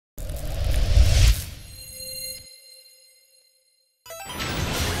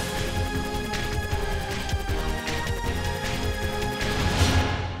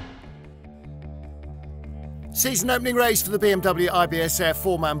Season opening race for the BMW IBSF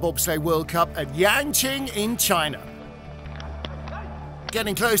four-man bobsleigh World Cup at Yanqing in China.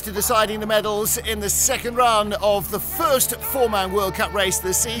 Getting close to deciding the medals in the second run of the first four-man World Cup race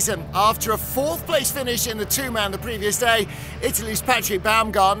this season. After a fourth-place finish in the two-man the previous day, Italy's Patrick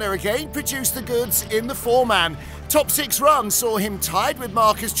Baumgartner again produced the goods in the four-man. Top six runs saw him tied with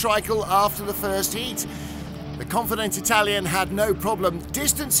Marcus Treichel after the first heat. The confident Italian had no problem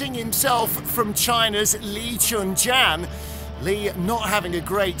distancing himself from China's Li Chunjian. Li not having a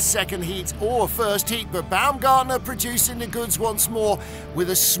great second heat or first heat, but Baumgartner producing the goods once more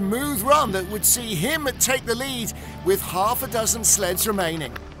with a smooth run that would see him take the lead with half a dozen sleds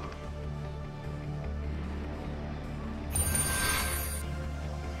remaining.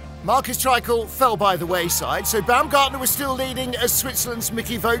 Marcus Treichel fell by the wayside, so Baumgartner was still leading as Switzerland's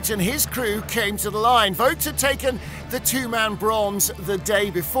Mickey Vogt and his crew came to the line. Vogt had taken the two-man bronze the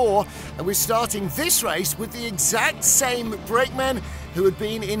day before and was starting this race with the exact same brakeman who had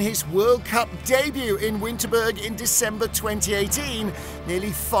been in his World Cup debut in Winterberg in December 2018,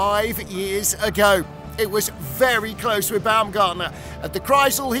 nearly 5 years ago. It was very close with Baumgartner. At the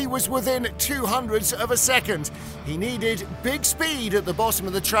Kreisel, he was within 0.02 of a second. He needed big speed at the bottom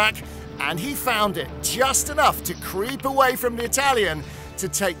of the track, and he found it just enough to creep away from the Italian to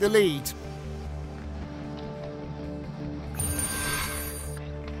take the lead.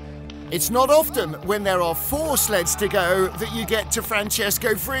 It's not often when there are 4 sleds to go that you get to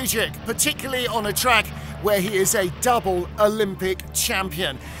Francesco Friedrich, particularly on a track where he is a double Olympic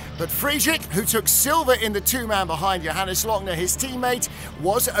champion. But Friedrich, who took silver in the two-man behind Johannes Lochner, his teammate,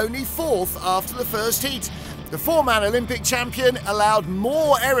 was only 4th after the first heat. The four-man Olympic champion allowed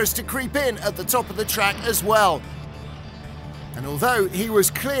more errors to creep in at the top of the track as well. And although he was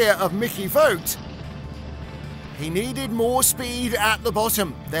clear of Mickey Vogt, he needed more speed at the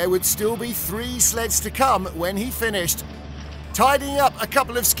bottom. There would still be 3 sleds to come when he finished. Tidying up a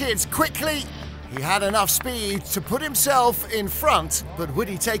couple of skids quickly, he had enough speed to put himself in front, but would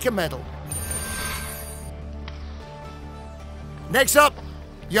he take a medal? Next up,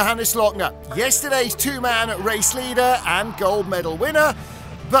 Johannes Lochner, yesterday's two-man race leader and gold medal winner,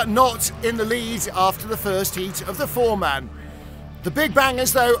 but not in the lead after the first heat of the four-man. The big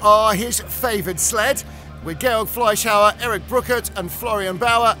bangers, though, are his favoured sled. With Georg Fleischhauer, Eric Bruckert and Florian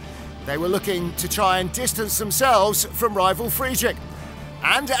Bauer, they were looking to try and distance themselves from rival Friedrich.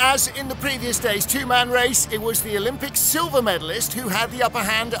 And as in the previous day's two-man race, it was the Olympic silver medalist who had the upper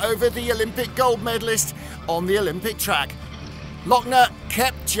hand over the Olympic gold medalist on the Olympic track. Lochner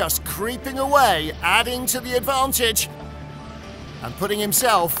kept just creeping away, adding to the advantage and putting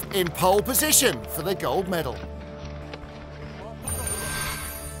himself in pole position for the gold medal.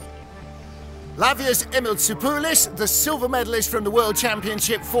 Latvia's Emil Tsipoulis, the silver medalist from the World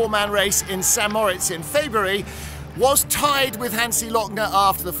Championship four-man race in St. Moritz in February, was tied with Hansi Lochner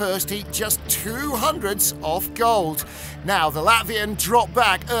after the first heat, just 0.02 off gold. Now, the Latvian dropped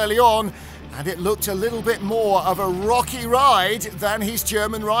back early on, and it looked a little bit more of a rocky ride than his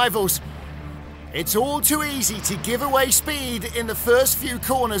German rivals. It's all too easy to give away speed in the first few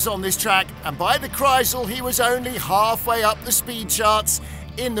corners on this track, and by the Kreisel, he was only halfway up the speed charts,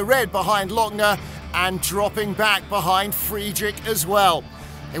 in the red behind Lochner and dropping back behind Friedrich as well.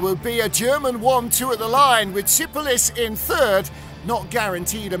 It will be a German 1-2 at the line, with Tsipoulis in 3rd, not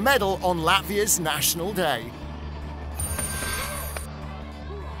guaranteed a medal on Latvia's National Day.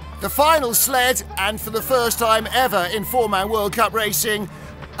 The final sled, and for the first time ever in four-man World Cup racing,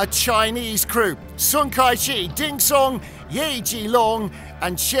 a Chinese crew. Sun Kai-chi, Ding Song, Ye Ji-long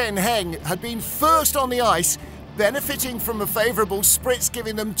and Chen Heng had been first on the ice, benefiting from a favourable spritz,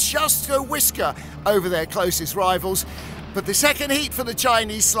 giving them just a whisker over their closest rivals. But the second heat for the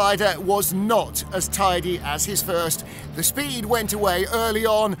Chinese slider was not as tidy as his first. The speed went away early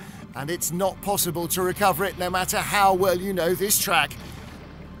on, and it's not possible to recover it no matter how well you know this track.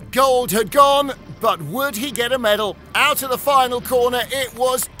 Gold had gone, but would he get a medal? Out of the final corner, it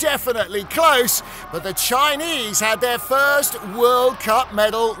was definitely close, but the Chinese had their first World Cup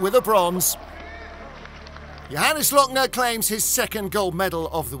medal with a bronze. Johannes Lochner claims his second gold medal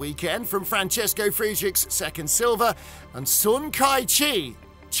of the weekend from Francesco Friedrich's second silver, and Sun Kai-chi,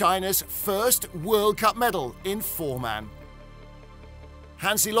 China's first World Cup medal in four-man.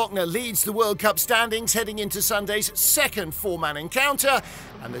 Hansi Lochner leads the World Cup standings heading into Sunday's second four-man encounter,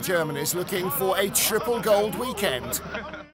 and the German is looking for a triple gold weekend.